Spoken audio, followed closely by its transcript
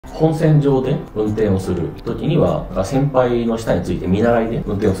本線上で運転をする時には先輩の下について見習いで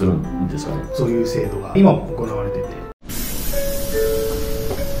運転をするんですかね。そういう制度が今も行われてて。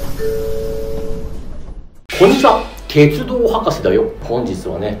こんにちは、鉄道博士だよ。本日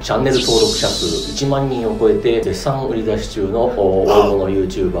はね、チャンネル登録者数1万人を超えて絶賛売り出し中の大物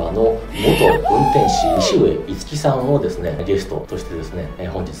YouTuber の元運転士西上いつきさんをですね、ゲストとしてですね、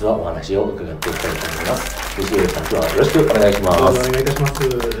本日はお話を伺っていきたいと思います。西上さん、今日はよろしくお願いします。どうぞお願いいたします。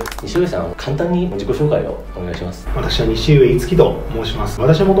西上さん、簡単に自己紹介をお願いします。私は西上いつきと申します。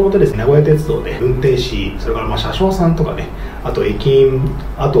私はもともとですね、名古屋鉄道で運転士、それから車掌さんとかね、あと駅員、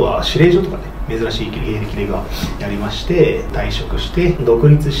あとは指令所とかね、珍しい経歴がやりまして、退職して独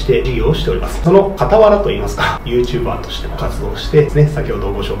立して事業をしております。その傍らといいますか、 YouTuber としても活動してですね、先ほ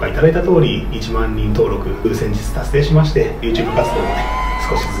どご紹介いただいた通り1万人登録先日達成しまして、 YouTube 活動もね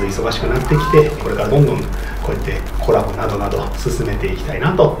少しずつ忙しくなってきて、これからどんどんこうやってコラボなどなど進めていきたい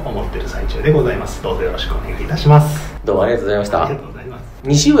なと思っている最中でございます。どうぞよろしくお願いいたします。どうもありがとうございました。ありがとうございます。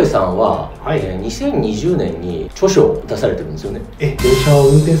西上さんは、はい、2020年に著書を出されてるんですよね。電車を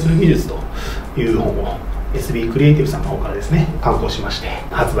運転する技術という本を SB クリエイティブさんの方からですね、刊行しまして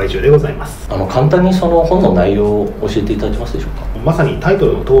発売中でございます。簡単にその本の内容を教えていただけますでしょうか。まさにタイト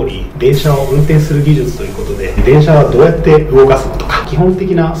ルの通り、電車を運転する技術ということで、電車はどうやって動かすのとか、基本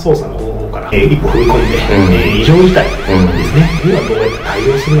的な操作の方法から一歩踏み込んで、異常事態ですね、にはどうやって対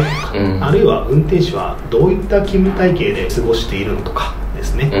応するのとか、あるいは運転士はどういった勤務体系で過ごしているのとかで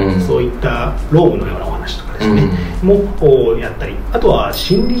すね、そういった労務のようなお話とかですね、もやったり、あとは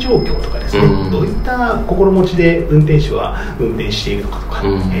心理状況とかですね、どういった心持ちで運転手は運転しているのかとか、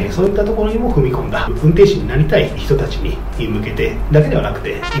そういったところにも踏み込んだ運転士になりたい人たちに向けてだけではなく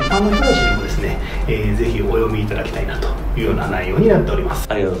て、一般の人たちにもですね、ぜひお読みいただきたいなというような内容になっております。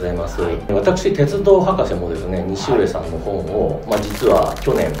ありがとうございます。私、鉄道博士もですね、西上さんの本を、実は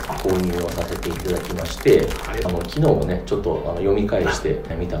去年購入をさせていただきまして、昨日もねちょっと読み返して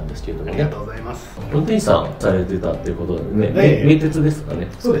みたんですけれどもね。ありがとうございます。運転手さんされてたっていうことでね、名鉄ですかね。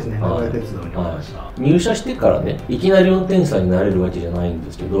そうですね、名古屋鉄道におりました。入社してからね、いきなり運転手さんになれるわけじゃないん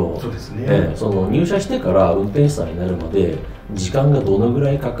ですけど、そうですね、その入社してから運転手さんになるまで時間がどのぐ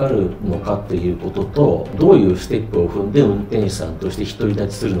らいかかるのかっていうことと、どういうステップを踏んで運転手さんとして独り立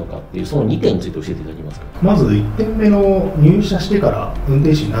ちするのかっていう、その2点について教えていただけますか。まず1点目の入社してから運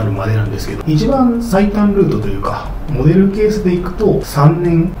転士になるまでなんですけど、一番最短ルートというかモデルケースでいくと3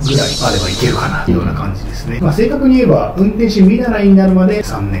年ぐらいあればいけるかなというような感じですね。正確に言えば運転士見習いになるまで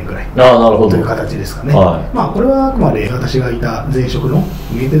3年ぐらいという形ですかね。これはあくまで私がいた前職の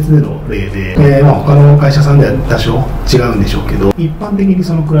名鉄での例で、他の会社さんでは多少違うんでしょうけど、一般的に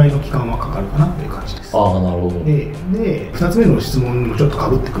そのくらいの期間はかかるかなという感じです。なるほど。で2つ目の質問にもちょっとか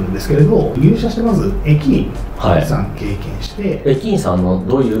ぶってくるんですけれど、入社してまず駅員さん経験して、駅員さんの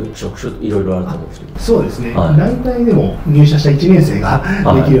どういう職種いろいろあると思うんですけど。そうですね、大体でも入社した1年生が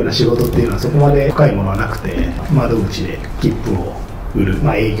できるような仕事っていうのはそこまで深いものはなくて、窓口で切符を売る、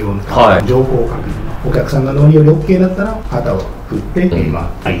営業の乗降確認のお客さんが乗り降り OK だったら旗を振って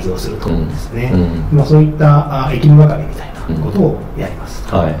合図をするとですね、そういった駅務係みたいなことをやります。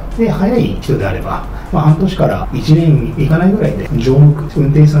で早い人であれば、半年から1年いかないぐらいで乗務区、運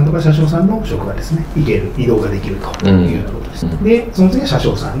転手さんとか車掌さんの職がですね行ける、移動ができるというようなことです。でその次は車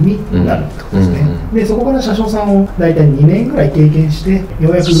掌さんになるってことですね。でそこから車掌さんを大体2年ぐらい経験して、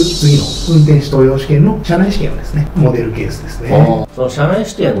ようやく次の運転士登用試験の車内試験をですね、モデルケースですね。その車内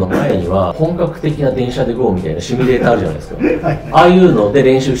試験の前には本格的な電車で GO みたいなシミュレーターあるじゃないですか。ああいうので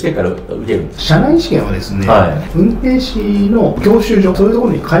練習してから受けるんです。車内試験はですね、運転士の教習所、そういうとこ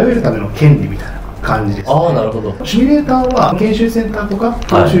ろに通えるための権利みたいな感じですね。なるほど。シミュレーターは研修センターとか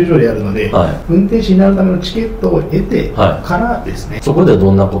教習所でやるので、運転士になるためのチケットを得てからですね、そこで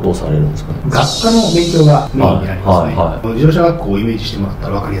どんなことをされるんですかね。学科の勉強がメインになりますね。自動車学校をイメージしてもらった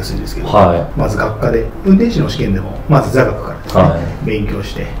ら分かりやすいんですけど、まず学科で運転士の試験でもまず座学からですね、勉強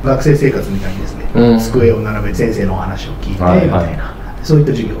して、学生生活みたいにですね、机を並べて先生のお話を聞いてみたいな、そういっ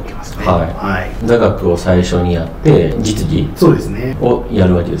た授業を受けますね。座学を最初にやって実技をや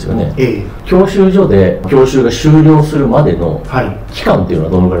るわけですよね。教習所で教習が終了するまでの期間っていうの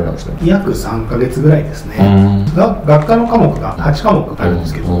はどのぐらいなんですかね。約3ヶ月ぐらいですね。学科の科目が8科目あるんで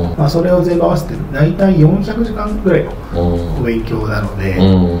すけど、それを全部合わせて大体400時間ぐらいのお勉強なの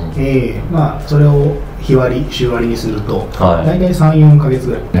で、それを日割り週割りにすると大体3、4ヶ月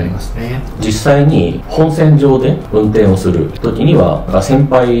ぐらいになりますね。実際に本線上で運転をする時には先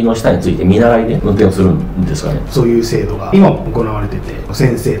輩の下について見習いで運転をするんですかね。そういう制度が今も行われてて、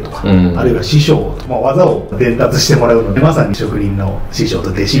先生とか、あるいは師匠と、技を伝達してもらうので、まさに職人の師匠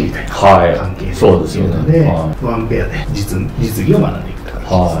と弟子みたいな関係で、そうですよね。ワンペアで実技を学んでいくという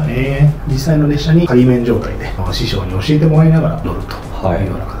形ですね。実際の列車に仮免状態で師匠に教えてもらいながら乗るという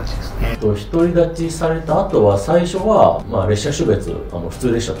ような形ですね。独り立ちされた後は最初は、列車種別普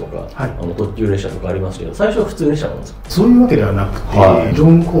通列車とか、特急列車とかありますけど、最初は普通列車なんですか？そういうわけではなくて、乗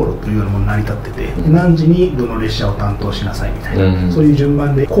務航路というようなものに成り立ってて、何時にどの列車を担当しなさいみたいな、そういう順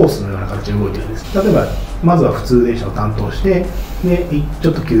番でコースのような形で動いてるんです。例えばまずは普通電車を担当して、でち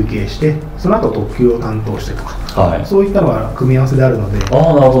ょっと休憩して、その後特急を担当してとか、そういったのが組み合わせであるので、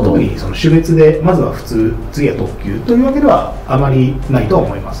特にその種別でまずは普通、次は特急というわけではあまりないと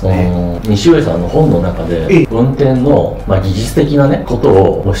思いますね。西上さんの本の中で運転の、技術的な、こと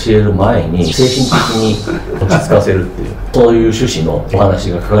を教える前に精神的に落ち着かせるっていうそういう趣旨のお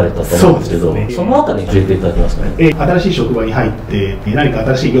話が書かれたと思うんですけど、そのあたりに教えていただけますかね。新しい職場に入って何か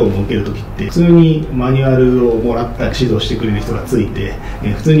新しい業務を受けるときって普通にマニュアルをもらった指導してくれる人がついて、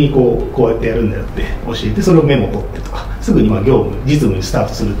普通にこうやってやるんだよって教えて、それをメモ取ってとか、すぐに業務実務にスター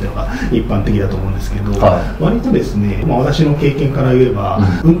トするっていうのが一般的だと思うんですけど、割とですね、私の経験から言えば、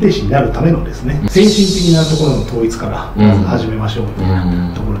運転士になるためのですね、精神的なところの統一からまず始めましょうみたい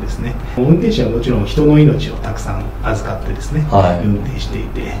なところですね。運転士はもちろん人の命をたくさん預かってですね、運転してい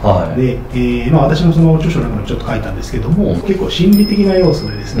て、で、私のその著書なんかもちょっと書いたんですけども、結構心理的な要素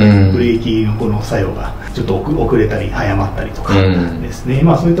でですね、ブレーキのこの作用がちょっと遅れたり早まったりとかですね、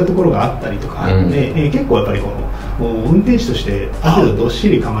そういったところがあったりとかで、結構やっぱりこの運転士としてある程度どっし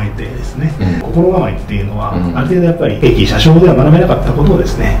り構えてですね、心構えっていうのはある程度やっぱり駅車掌では学べなかったことをで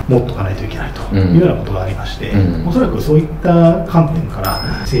すね、持っとかないといけないというようなことがありまして、おそらくそういった観点か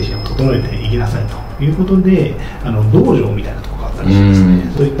ら精神を整えていきなさいということで、道場みたいなところがあったりしてです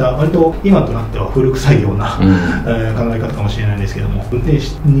ね、そういった割と今となっては古臭いような考え方かもしれないんですけども、運転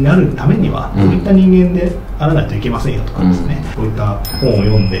士になるためにはこういった人間であらないといけませんよとかですね、こういった本を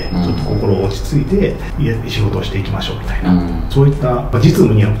読んでちょっと心を落ち着いて仕事をしていきましょうみたいな、そういった実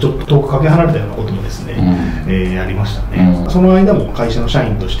務にはちょっと遠くかけ離れたようなこともですね、ありましたね。その間も会社の社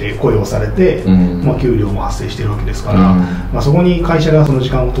員として雇用されて、給料も発生しているわけですから、そこに会社がその時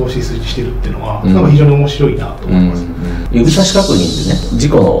間を投資してるっていうのはなんか非常に面白いなと思います。指差し確認でね、事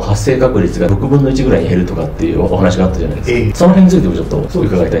故の発生確率が6分の1ぐらいに減るとかっていうお話があったじゃないですか。その辺についてもちょっと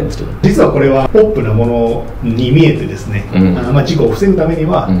伺いたいんですけど。実はこれはポップなものに見えてですね、事故を防ぐために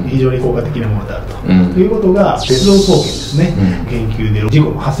は非常に効果的なものであるということが、鉄道総研ですね、研究で事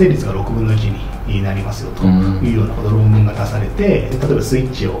故の発生率が6分の1になりますよというようなこと論文が出されて、例えばスイ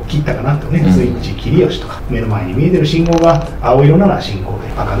ッチを切ったかなとね、スイッチ切り押しとか、目の前に見えてる信号が青色なら進行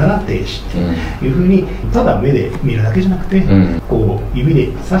で、赤なら停止っていうふうに、ただ目で見るだけじゃなくて、こう指で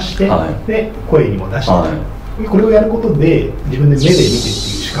指して、で声にも出して、これをやることで自分で目で見てっていう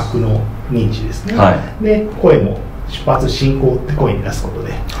視覚の認知ですね、で声も出発進行って声に出すこと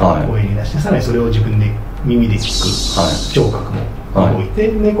で、声に出して、さらにそれを自分で耳で聞く、聴覚も動いて、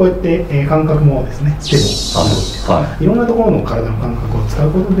でこうやって感覚もですね、手も動いて、いろんなところの体の感覚を使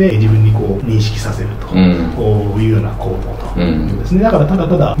うことで自分にこう認識させるというような行動というですね。だからただ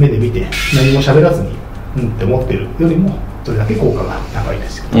ただ目で見て何も喋らずにって思ってるよりも、それだけ効果が高いで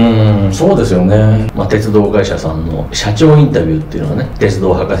すよ。そうですよね。鉄道会社さんの社長インタビューっていうのはね、鉄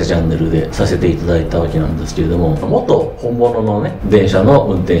道博士チャンネルでさせていただいたわけなんですけれども、元本物のね電車の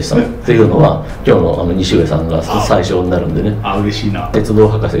運転手さんっていうのは今日の西上さんが最初になるんでね、嬉しいな。鉄道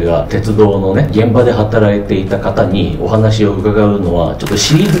博士が鉄道のね現場で働いていた方にお話を伺うのはちょっと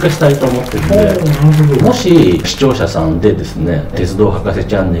シリーズ化したいと思ってるんで、もし視聴者さんでですね、鉄道博士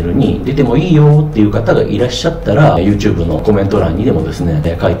チャンネルに出てもいいよっていう方がいらっしゃったら、 YouTube のコメント欄にでもですね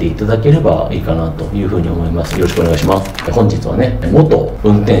書いていただければいいかなというふうに思います。よろしくお願いします。本日はね、元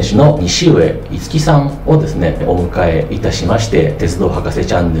運転士の西上いつきさんをですねお迎えいたしまして、鉄道博士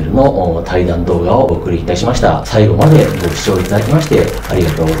チャンネルの対談動画をお送りいたしました。最後までご視聴いただきましてありが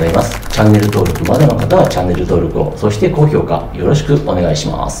とうございます。チャンネル登録まだの方はチャンネル登録を、そして高評価よろしくお願いし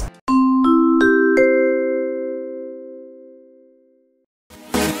ます。